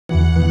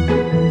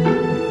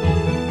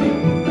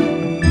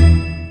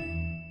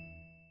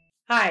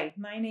Hi,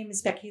 my name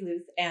is Becky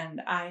Luth, and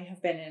I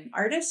have been an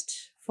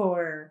artist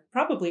for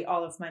probably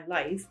all of my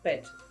life,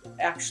 but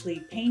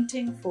actually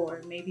painting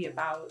for maybe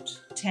about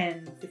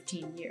 10,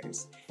 15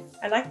 years.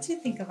 I like to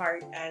think of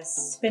art as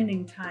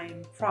spending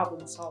time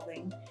problem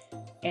solving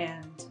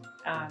and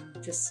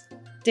just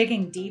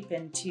digging deep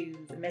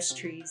into the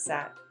mysteries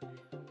that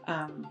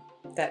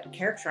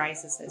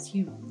characterize us as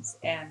humans.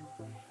 And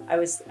I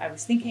was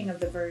thinking of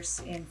the verse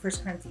in 1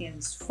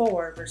 Corinthians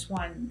 4, verse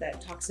 1, that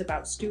talks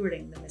about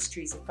stewarding the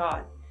mysteries of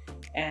God.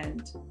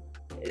 And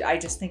I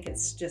just think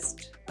it's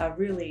just a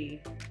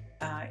really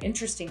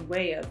interesting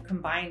way of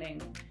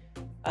combining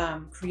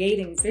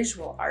creating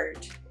visual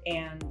art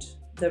and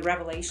the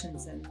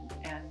revelations and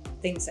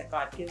things that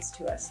God gives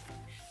to us.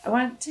 I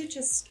want to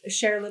just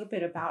share a little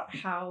bit about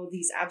how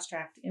these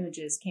abstract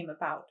images came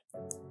about.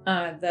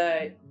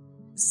 The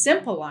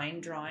simple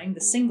line drawing,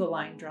 the single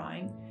line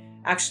drawing,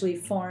 actually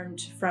formed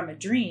from a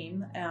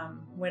dream.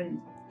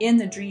 When in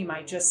the dream,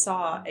 I just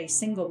saw a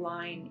single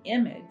line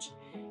image.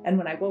 And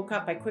when I woke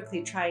up, I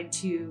quickly tried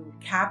to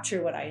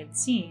capture what I had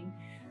seen.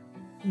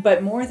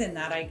 But more than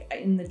that,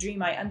 in the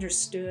dream, I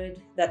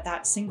understood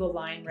that single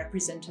line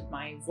represented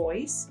my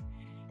voice.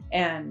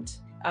 And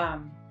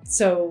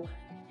so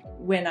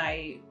when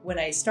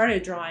I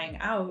started drawing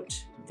out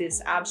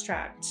this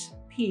abstract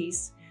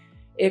piece,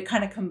 it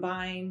kind of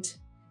combined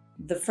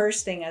the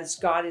first thing as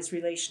God is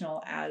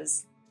relational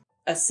as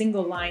a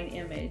single line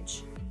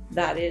image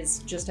that is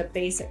just a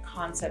basic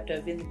concept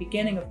of in the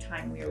beginning of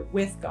time we were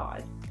with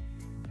God,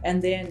 and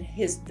then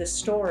the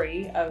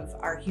story of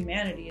our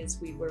humanity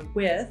is we were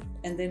with,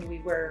 and then we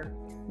were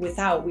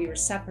without, we were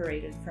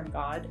separated from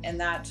God. And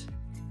that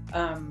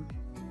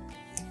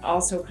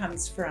also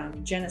comes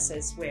from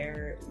Genesis,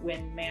 where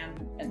when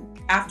man, and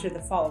after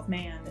the fall of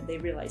man, they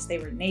realized they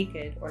were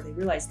naked, or they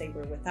realized they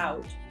were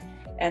without.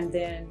 And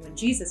then when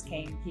Jesus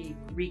came, he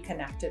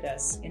reconnected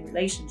us in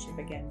relationship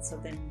again. So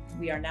then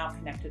we are now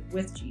connected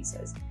with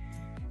Jesus.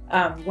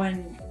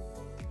 One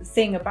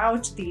thing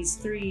about these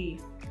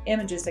three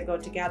images that go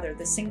together,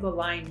 the single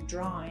line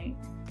drawing,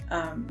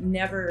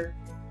 never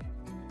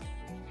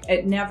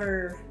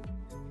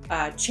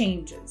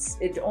changes.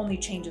 It only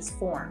changes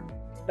form,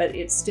 but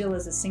it still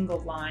is a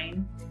single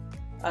line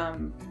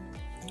that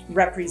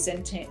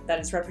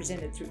is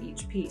represented through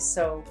each piece.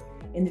 So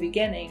in the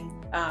beginning,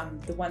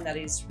 the one that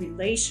is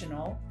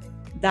relational,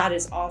 that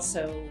is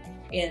also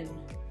in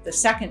the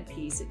second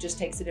piece. It just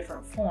takes a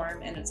different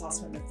form, and it's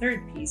also in the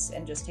third piece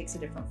and just takes a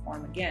different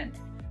form again.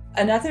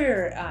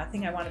 Another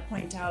thing I want to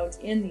point out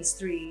in these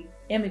three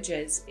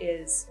images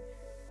is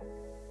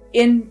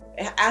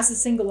as a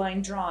single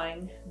line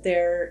drawing,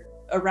 they're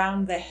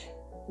around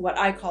what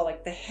I call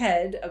like the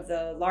head of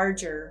the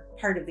larger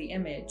part of the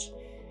image,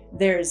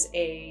 there's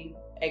a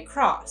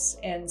cross.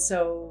 And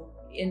so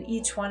in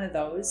each one of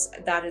those,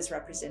 that is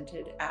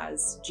represented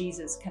as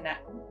Jesus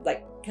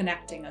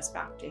connecting us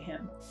back to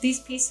him. These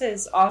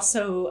pieces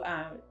also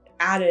I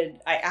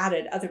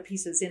added other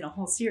pieces in a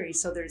whole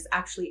series. So there's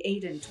actually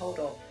 8 in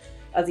total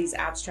of these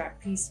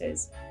abstract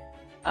pieces.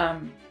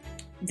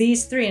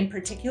 These 3 in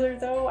particular,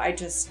 though, I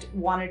just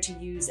wanted to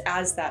use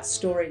as that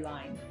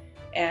storyline.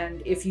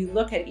 And if you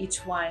look at each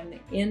one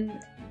in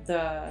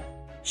the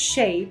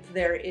shape,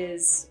 there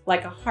is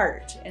like a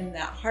heart, and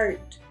that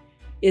heart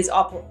is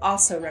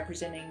also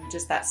representing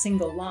just that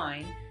single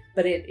line,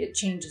 but it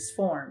changes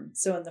form.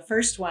 So in the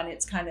first one,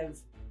 it's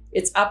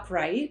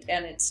upright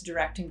and it's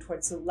directing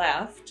towards the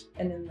left.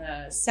 And in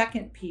the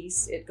second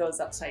piece, it goes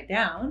upside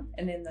down.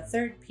 And in the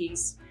third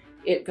piece,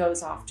 it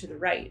goes off to the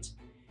right.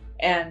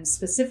 And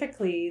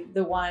specifically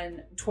the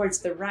one towards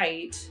the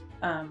right,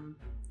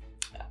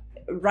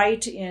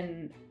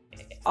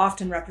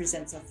 often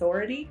represents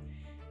authority.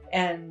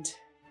 And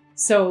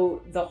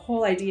so the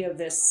whole idea of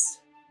this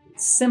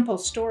simple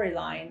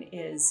storyline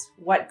is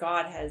what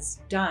God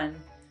has done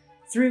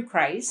through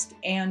Christ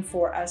and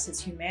for us as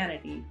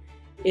humanity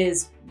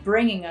is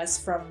bringing us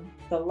from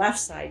the left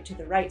side to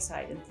the right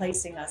side and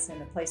placing us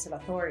in a place of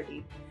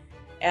authority.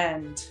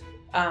 And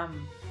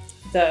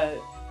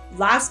the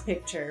last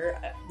picture,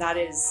 that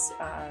is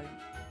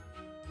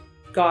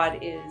God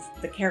is,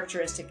 the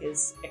characteristic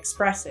is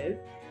expressive.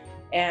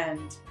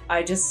 And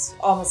I just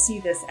almost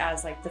see this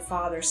as like the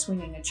father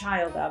swinging a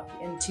child up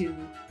into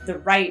the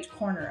right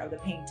corner of the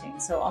painting.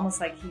 So almost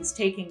like he's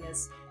taking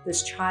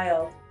this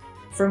child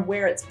from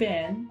where it's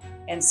been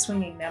and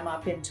swinging them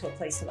up into a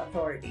place of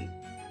authority.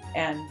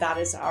 And that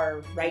is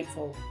our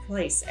rightful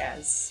place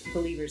as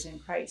believers in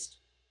Christ.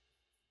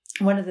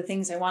 One of the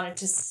things I wanted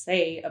to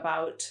say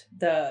about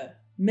the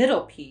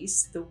middle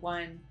piece, the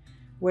one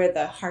where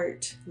the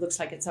heart looks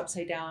like it's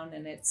upside down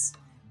and it's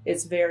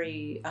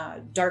very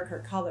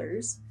darker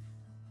colors.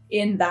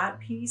 In that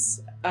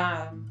piece,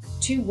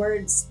 2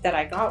 words that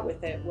I got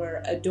with it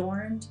were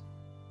adorned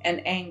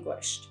and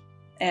anguished.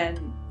 And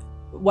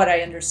what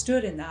I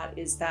understood in that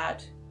is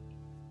that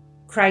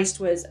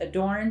Christ was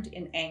adorned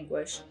in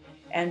anguish.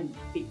 And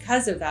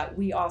because of that,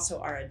 we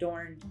also are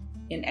adorned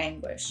in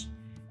anguish.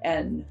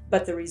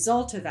 But the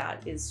result of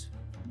that is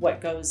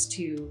what goes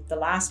to the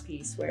last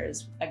piece,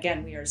 whereas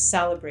again, we are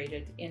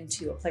celebrated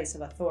into a place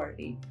of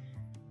authority.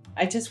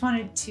 I just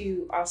wanted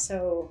to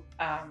also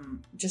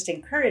just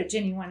encourage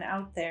anyone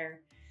out there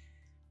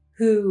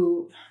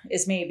who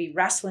is maybe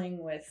wrestling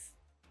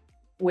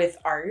with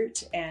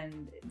art,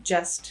 and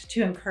just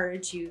to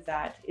encourage you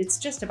that it's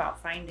just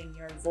about finding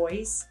your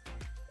voice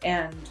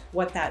and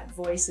what that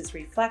voice is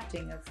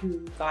reflecting of who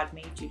God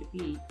made you to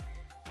be.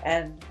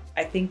 And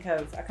I think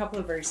of a couple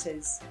of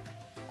verses,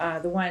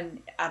 the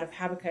one out of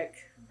Habakkuk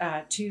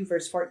 2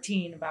 verse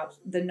 14 about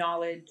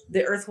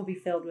the earth will be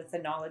filled with the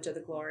knowledge of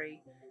the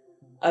glory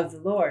of the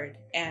Lord.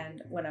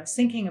 And when I was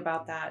thinking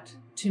about that,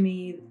 to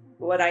me,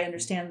 what I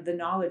understand the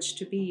knowledge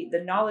to be,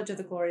 the knowledge of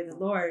the glory of the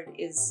Lord,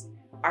 is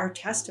our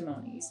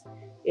testimonies.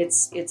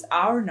 It's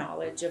our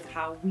knowledge of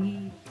how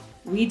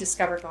we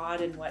discover God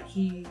and what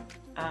He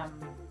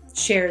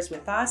shares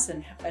with us,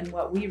 and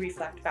what we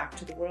reflect back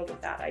to the world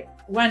with that.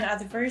 One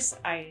other verse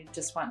I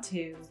just want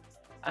to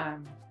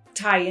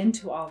tie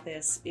into all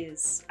this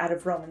is out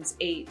of Romans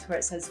 8, where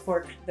it says,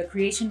 "For the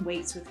creation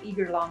waits with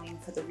eager longing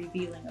for the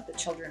revealing of the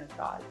children of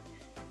God."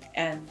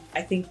 And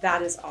I think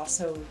that is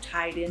also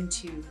tied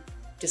into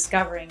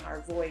discovering our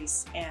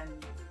voice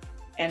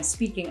and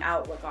speaking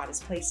out what God has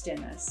placed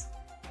in us.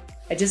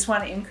 I just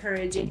want to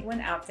encourage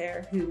anyone out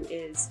there who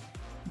is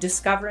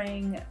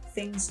discovering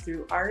things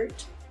through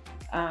art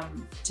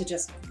to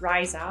just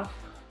rise up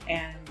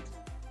and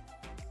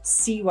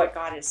see what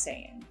God is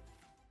saying.